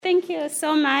thank you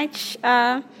so much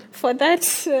for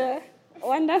that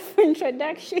wonderful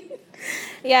introduction.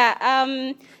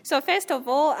 So first of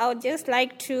all, I would just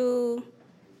like to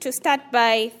start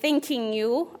by thanking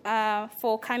you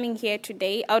for coming here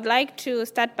today. I would like to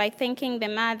start by thanking the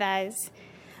mothers,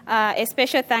 a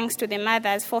special thanks to the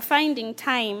mothers for finding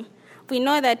time. We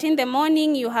know that in the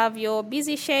morning you have your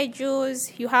busy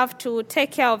schedules, you have to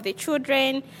take care of the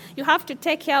children, you have to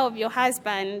take care of your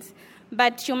husbands,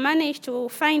 but you managed to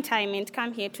find time and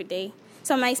come here today.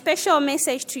 So my special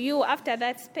message to you after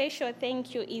that special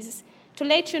thank you is to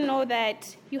let you know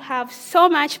that you have so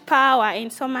much power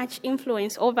and so much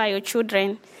influence over your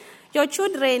children. Your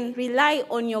children rely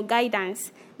on your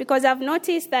guidance because I've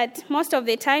noticed that most of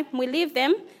the time we leave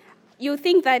them. You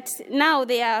think that now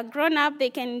they are grown up, they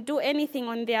can do anything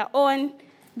on their own.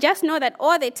 Just know that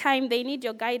all the time they need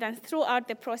your guidance throughout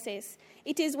the process.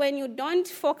 It is when you don't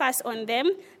focus on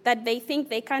them that they think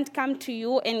they can't come to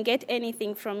you and get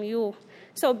anything from you.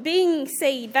 So being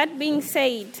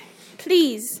said,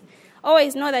 please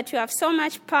always know that you have so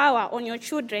much power on your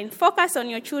children. Focus on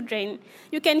your children.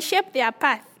 You can shape their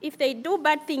path. If they do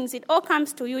bad things, it all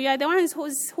comes to you. You are the ones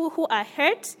who are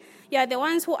hurt. You are the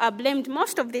ones who are blamed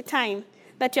most of the time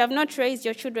that you have not raised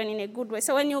your children in a good way.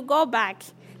 So when you go back,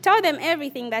 tell them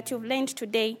everything that you've learned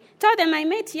today. Tell them, I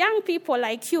met young people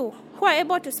like you who are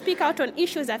able to speak out on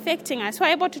issues affecting us, who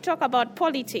are able to talk about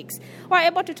politics, who are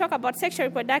able to talk about sexual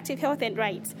reproductive health and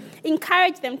rights.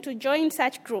 Encourage them to join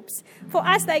such groups. For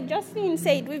us, like Josephine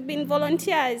said, we've been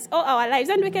volunteers all our lives,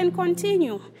 and we can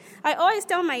continue. I always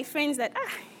tell my friends that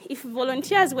if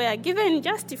volunteers were given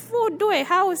just food, do a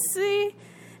house,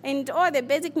 and all the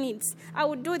basic needs, I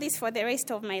would do this for the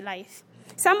rest of my life.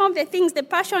 Some of the things, the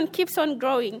passion keeps on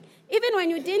growing. Even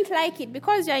when you didn't like it,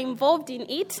 because you're involved in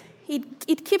it,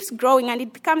 it keeps growing and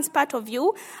it becomes part of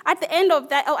you. At the end of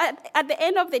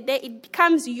the day, it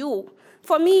becomes you.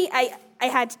 For me, I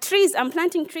had trees. I'm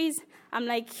planting trees. I'm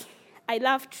like, I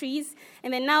love trees.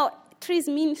 And then now trees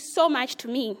mean so much to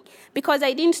me because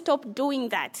I didn't stop doing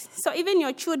that. So even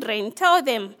your children, tell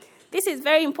them, this is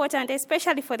very important,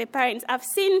 especially for the parents. I've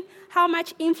seen how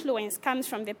much influence comes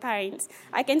from the parents.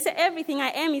 I can say everything I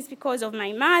am is because of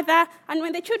my mother. And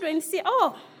when the children see,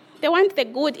 they want the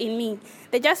good in me.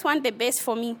 They just want the best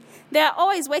for me. They are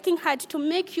always working hard to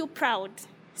make you proud.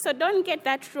 So don't get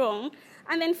that wrong.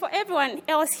 And then for everyone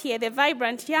else here, the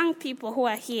vibrant young people who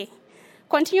are here,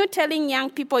 continue telling young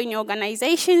people in your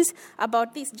organizations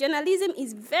about this. Journalism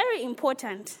is very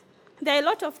important. There are a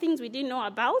lot of things we didn't know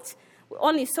about. We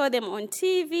only saw them on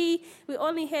TV. We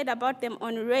only heard about them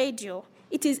on radio.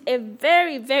 It is a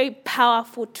very, very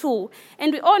powerful tool.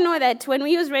 And we all know that when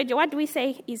we use radio, what do we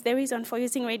say is the reason for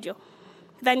using radio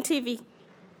than TV?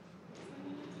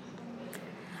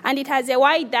 And it has a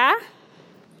wider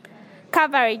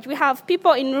coverage. We have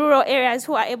people in rural areas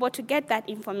who are able to get that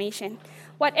information.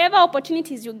 Whatever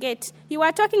opportunities you get, you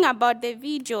are talking about the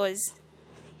videos.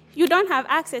 You don't have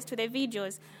access to the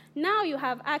videos. Now you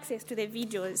have access to the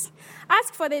videos.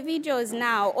 Ask for the videos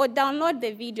now or download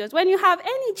the videos. When you have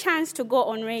any chance to go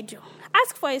on radio,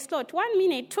 ask for a slot, 1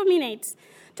 minute, 2 minutes.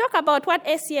 Talk about what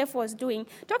SCF was doing.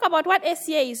 Talk about what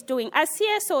SCA is doing. As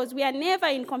CSOs, we are never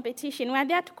in competition. We are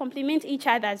there to complement each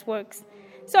other's works.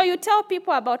 So you tell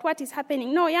people about what is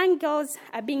happening. No, young girls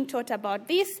are being taught about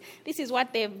this. This is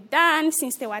what they've done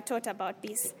since they were taught about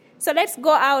this. So let's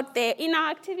go out there in our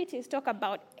activities, talk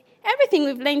about everything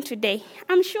we've learned today.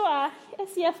 I'm sure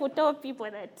SCF will tell people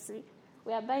that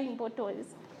we are buying bottles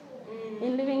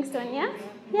in Livingstone, yeah?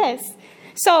 Yes.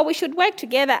 So we should work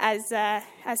together as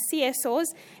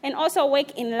CSOs and also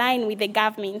work in line with the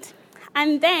government.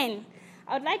 And then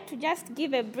I would like to just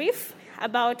give a brief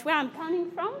about where I'm coming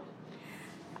from.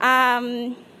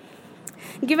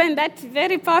 Given that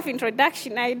very powerful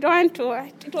introduction, I don't want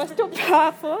to, it was too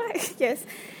powerful, yes.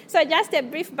 So just a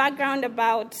brief background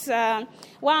about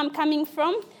where I'm coming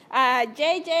from.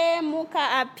 JJ, Muka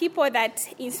are people that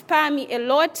inspire me a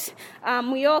lot.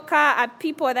 Muyoka are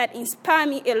people that inspire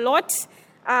me a lot.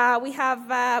 We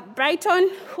have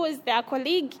Brighton, who is their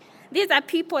colleague. These are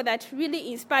people that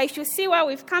really inspire. If you see where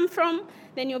we've come from,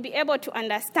 then you'll be able to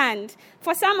understand.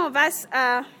 For some of us,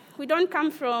 we don't come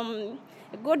from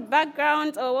good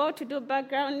backgrounds or well-to-do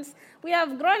backgrounds. We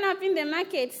have grown up in the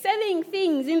market, selling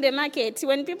things in the market.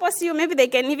 When people see you, maybe they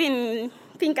can even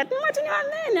think,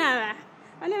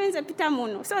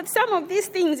 so some of these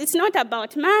things, it's not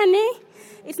about money.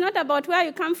 It's not about where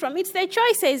you come from. It's the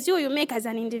choices you make as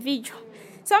an individual.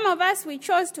 Some of us, we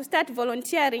chose to start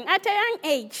volunteering at a young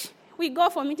age. We go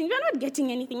for meetings. We're not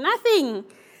getting anything, nothing.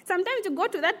 Sometimes you go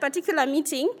to that particular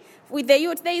meeting with the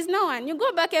youth, there is no one. You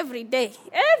go back every day.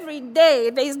 Every day,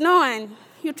 there is no one.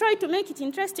 You try to make it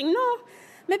interesting. No,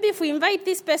 maybe if we invite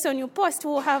this person, you post,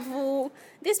 we'll have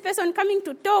this person coming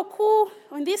to talk, who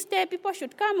on this day people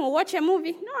should come or watch a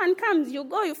movie. No one comes. You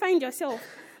go, you find yourself.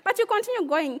 But you continue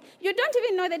going. You don't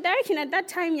even know the direction at that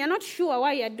time. You're not sure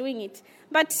why you're doing it.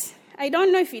 But I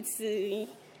don't know if it's the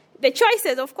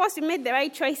choices. Of course, we made the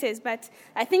right choices. But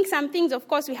I think some things, of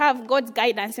course, we have God's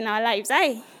guidance in our lives.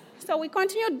 So we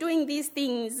continue doing these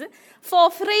things for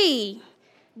free.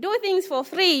 Do things for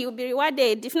free, you'll be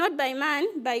rewarded. If not by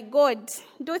man, by God.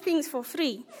 Do things for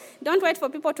free. Don't wait for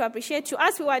people to appreciate you.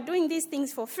 As we were doing these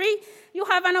things for free, you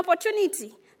have an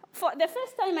opportunity. For the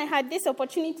first time I had this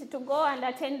opportunity to go and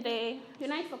attend the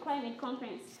Unite for Climate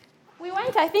conference, we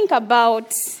went, I think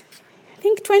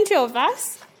 20 of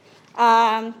us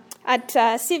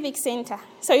at Civic Center.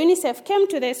 So UNICEF came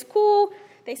to the school.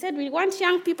 They said, we want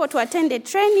young people to attend a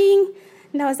training.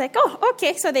 And I was like, oh,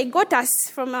 okay. So they got us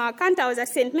from our canter. I was at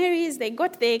St. Mary's. They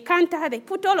got the canter. They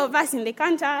put all of us in the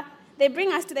canter. They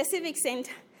bring us to the Civic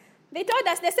Center. They told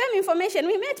us the same information.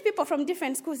 We met people from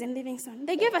different schools in Livingstone.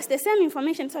 They gave us the same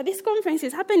information. So this conference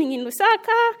is happening in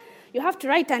Lusaka. You have to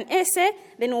write an essay.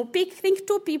 Then we'll pick,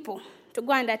 2 people to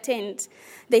go and attend.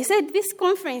 They said, this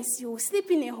conference, you will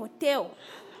sleep in a hotel.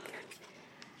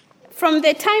 From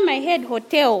the time I heard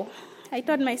hotel, I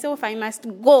told myself I must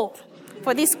go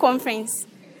for this conference.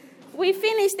 They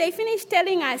finished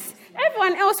telling us.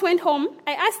 Everyone else went home.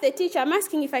 I asked the teacher, I'm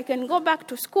asking if I can go back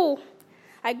to school.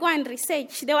 I go and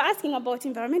research. They were asking about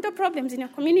environmental problems in your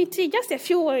community, just a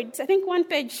few words, I think 1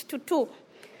 page to 2.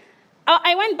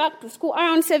 I went back to school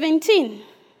around 17.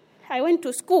 I went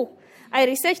to school. I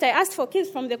researched. I asked for kids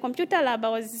from the computer lab. I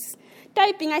was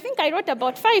typing. I think I wrote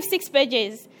about 5-6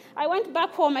 pages. I went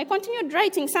back home. I continued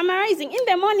writing, summarizing. In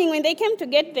the morning when they came to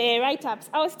get the write-ups,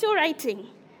 I was still writing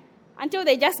until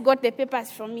they just got the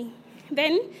papers from me.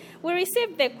 Then we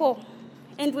received the call,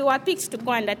 and we were picked to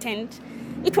go and attend.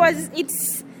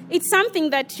 It's something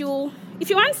that if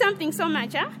you want something so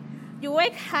much, you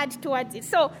work hard towards it.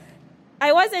 So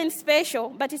I wasn't special,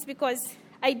 but it's because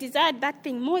I desired that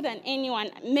thing more than anyone,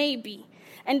 maybe.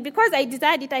 And because I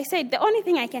desired it, I said the only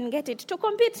thing I can get it to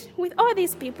compete with all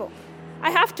these people. I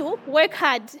have to work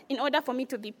hard in order for me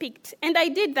to be picked. And I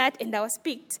did that, and I was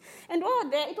picked. And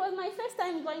it was my first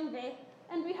time going there.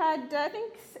 And we had, I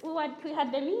think, we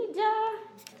had the media.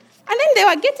 And then they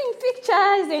were getting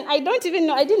pictures, and I don't even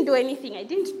know. I didn't do anything. I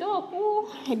didn't talk.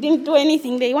 I didn't do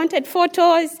anything. They wanted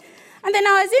photos. And then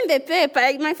I was in the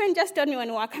paper. My friend just told me when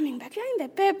we were coming back, you're in the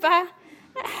paper.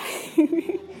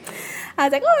 I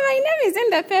was like, oh, my name is in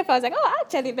the paper. I was like, oh,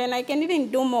 actually, then I can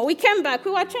even do more. We came back.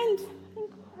 We were trained.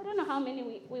 I don't know how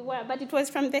many we were, but it was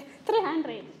from the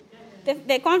 300.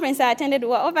 The conference I attended, we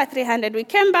were over 300. We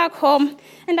came back home,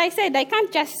 and I said, I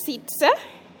can't just sit, sir.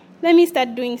 Let me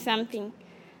start doing something.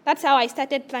 That's how I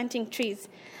started planting trees.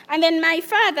 And then my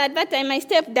father, at that time, my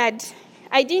stepdad,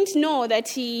 I didn't know that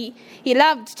he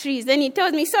loved trees. Then he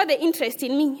tells me, he saw the interest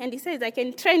in me, and he says, I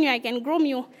can train you, I can groom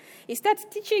you. He starts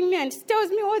teaching me and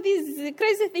tells me all these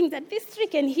crazy things that this tree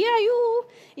can hear you.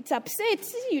 It's upset.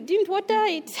 You didn't water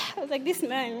it. I was like, this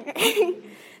man.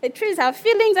 The trees have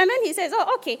feelings. And then he says,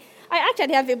 oh, okay, I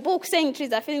actually have a book saying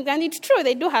trees have feelings. And it's true,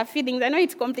 they do have feelings. I know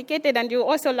it's complicated, and you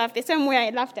also laugh the same way I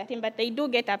laughed at him, but they do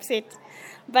get upset.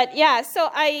 But yeah, so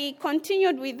I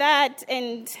continued with that,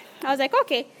 and I was like,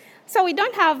 okay, so we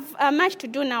don't have much to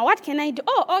do now. What can I do?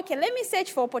 Oh, okay, let me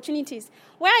search for opportunities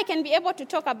where I can be able to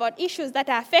talk about issues that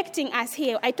are affecting us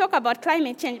here. I talk about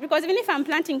climate change, because even if I'm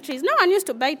planting trees, no one used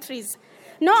to buy trees.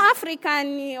 No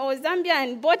African or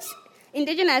Zambian bought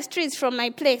indigenous trees from my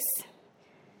place.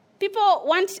 People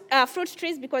want fruit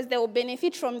trees because they will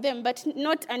benefit from them, but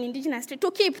not an indigenous tree.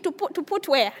 To put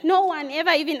where? No one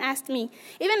ever even asked me.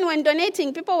 Even when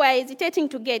donating, people were hesitating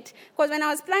to get. Because when I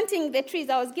was planting the trees,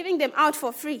 I was giving them out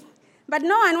for free. But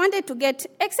no one wanted to get,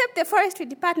 except the forestry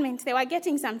department. They were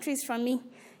getting some trees from me.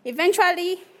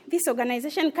 Eventually, this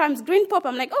organization comes, Green Pop.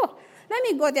 I'm like, oh, let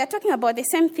me go. They're talking about the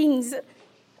same things.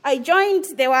 I joined,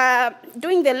 they were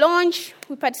doing the launch,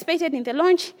 we participated in the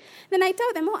launch. Then I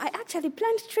tell them, oh, I actually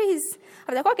plant trees.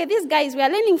 I was like, okay, these guys, we are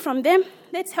learning from them.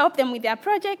 Let's help them with their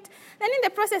project. Then in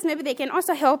the process, maybe they can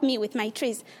also help me with my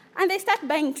trees. And they start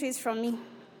buying trees from me.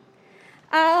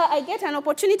 I get an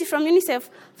opportunity from UNICEF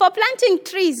for planting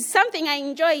trees, something I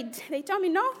enjoyed. They told me,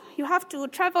 no, you have to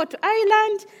travel to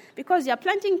Ireland because you're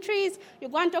planting trees. You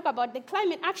go and talk about the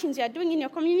climate actions you're doing in your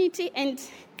community. And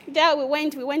there we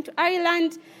went to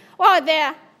Ireland. While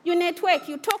there, you network,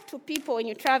 you talk to people when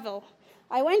you travel.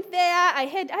 I went there, I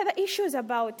had other issues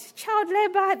about child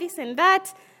labor, this and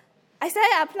that. I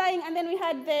started applying, and then we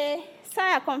had the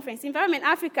SIRE conference. Environment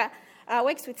Africa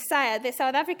works with SIRE, the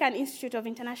South African Institute of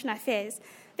International Affairs.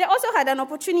 They also had an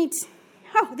opportunity.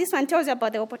 Oh, this one tells you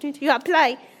about the opportunity. You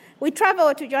apply. We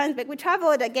traveled to Johannesburg. We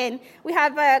traveled again. We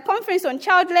have a conference on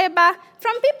child labor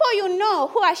from people you know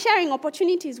who are sharing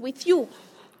opportunities with you.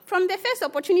 From the first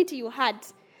opportunity you had,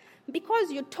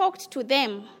 because you talked to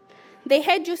them, they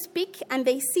heard you speak and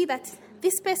they see that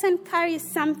this person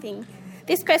carries something.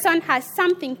 This person has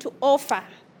something to offer.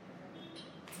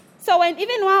 So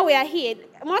even while we are here,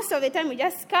 most of the time we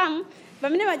just come,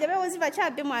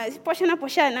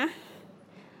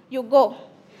 you go.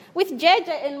 With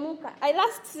JJ and Muka,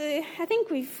 I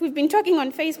think we've been talking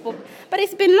on Facebook, but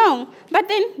it's been long. But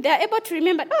then they're able to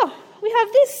remember, we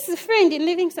have this friend in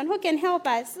Livingstone who can help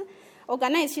us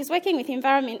organize. She's working with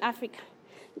Environment Africa.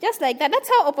 Just like that, that's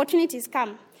how opportunities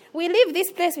come. We leave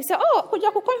this place, we say,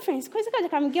 kuja ku conference, kuja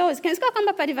kam girls, kenska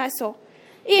kamba parivaso.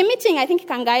 Meeting, I think,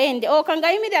 kangaende.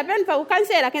 Kangaimi the brand for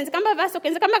kansela, kenska kamba vaso,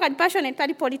 kenska kamba kad passionate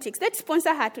party politics. Let's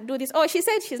sponsor her to do this. She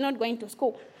said she's not going to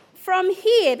school. From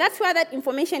here, that's where that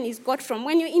information is got from,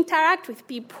 when you interact with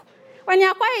people. When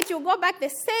you're quiet, you go back the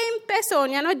same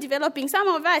person, you're not developing. Some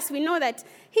of us, we know that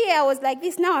here I was like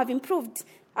this, now I've improved.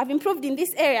 I've improved in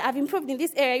this area, I've improved in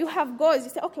this area. You have goals.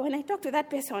 You say, okay, when I talk to that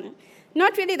person,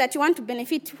 not really that you want to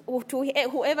benefit to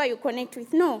whoever you connect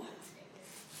with, no.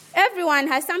 Everyone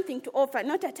has something to offer,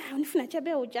 not that,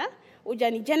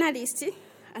 uja ni journalist,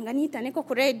 anganita neko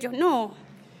ku radio, no.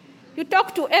 You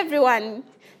talk to everyone.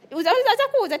 Some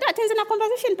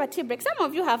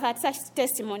of you have had such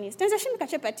testimonies.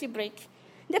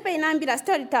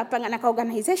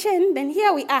 Organization, then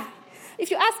here we are.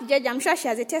 If you ask Judge, I'm sure she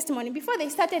has a testimony. Before they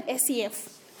started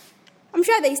SCF, I'm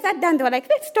sure they sat down, they were like,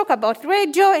 let's talk about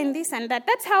radio and this and that.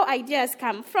 That's how ideas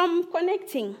come, from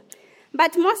connecting.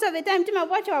 But most of the time,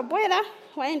 watch our boiler,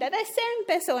 we're in the same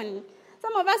person.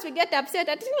 Some of us, we get upset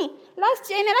at, last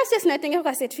year, nothing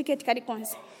else certificate carry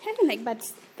cons. I'm like, but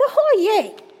the whole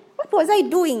year, what was I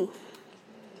doing?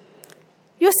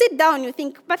 You sit down, you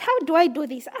think, but how do I do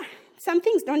this? Some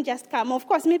things don't just come. Of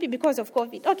course, maybe because of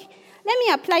COVID. Okay, let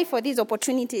me apply for these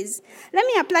opportunities. Let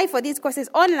me apply for these courses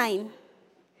online.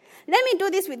 Let me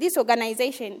do this with this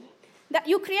organization. That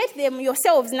you create them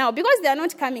yourselves now. Because they are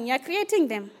not coming, you are creating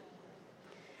them.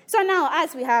 So now,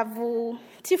 as we have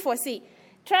T4C,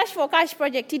 Trash for Cash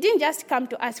project, it didn't just come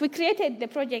to us. We created the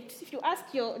project. If you ask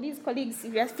these colleagues,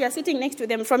 if you are sitting next to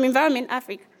them from Environment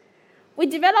Africa, we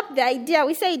developed the idea.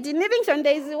 We said, in Livingstone,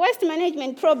 there is a waste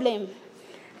management problem.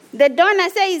 The donor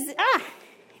says,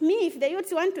 me, if the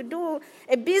youths want to do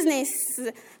a business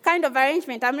kind of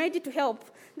arrangement, I'm ready to help.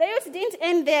 The youths didn't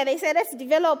end there. They said, let's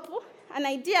develop an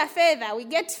idea further. We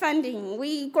get funding.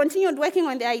 We continued working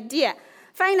on the idea.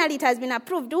 Finally, it has been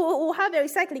approved. We'll have a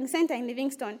recycling center in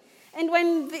Livingstone. And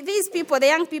when these people, the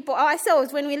young people,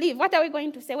 ourselves, when we leave, what are we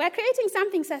going to say? We're creating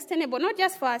something sustainable, not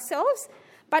just for ourselves,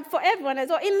 but for everyone as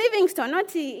well. In Livingstone,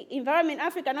 not in Environment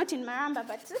Africa, not in Maramba,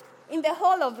 but in the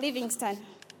whole of Livingstone.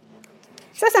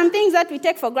 So some things that we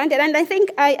take for granted. And I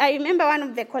think I remember one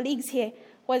of the colleagues here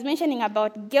was mentioning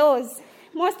about girls.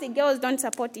 Mostly girls don't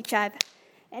support each other.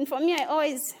 And for me, I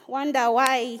always wonder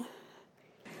why.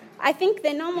 I think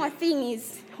the normal thing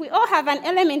is we all have an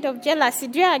element of jealousy.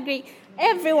 Do you agree?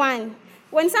 Everyone.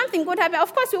 When something good happens,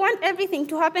 of course, we want everything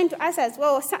to happen to us as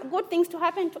well, good things to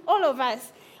happen to all of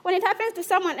us. When it happens to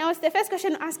someone else, the first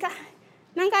question you ask,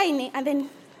 and then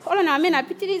all of our men are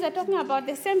talking about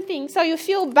the same thing. So you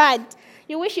feel bad.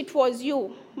 You wish it was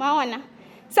you. Maona.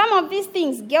 Some of these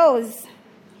things, girls,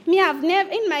 I've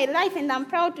never, in my life, and I'm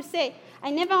proud to say,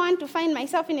 I never want to find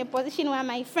myself in a position where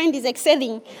my friend is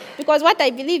excelling. Because what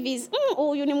I believe is,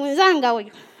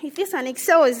 if this one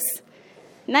excels,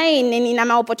 in my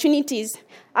opportunities.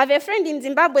 I have a friend in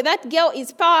Zimbabwe. That girl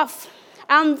is powerful.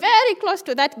 I'm very close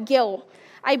to that girl.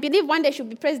 I believe one day she'll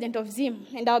be president of Zim,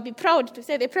 and I'll be proud to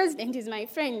say the president is my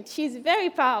friend. She's very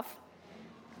powerful.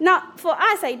 Now, for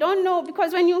us, I don't know,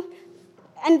 because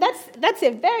and that's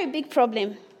a very big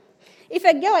problem. If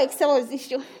a girl excels, in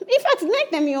fact,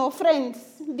 make them your friends,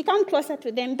 become closer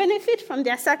to them, benefit from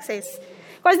their success.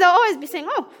 Because they'll always be saying,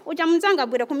 ujamzanga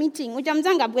bwere ku meeting,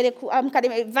 ujamzanga bwere ku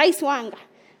vice wanga.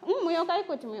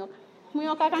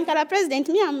 Muyoka kankala president,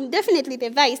 me, I'm definitely the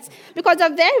vice. Because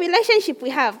of the relationship we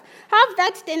have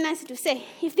that tendency to say,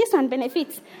 if this one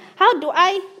benefits, how do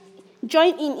I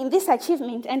join in this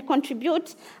achievement and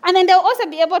contribute? And then they'll also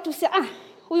be able to say,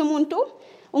 huyu muntu,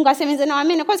 ungasebenza na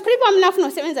wamene. Because kulipo amnafu no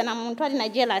sebenza na muntu ali na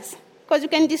jealous. Because you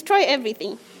can destroy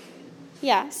everything.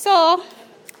 Yeah, so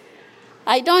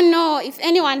I don't know if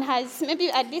anyone has, maybe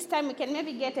at this time we can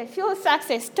maybe get a few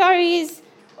success stories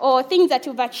or things that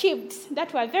you've achieved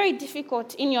that were very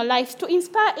difficult in your life to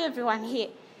inspire everyone here.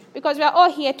 Because we are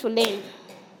all here to learn.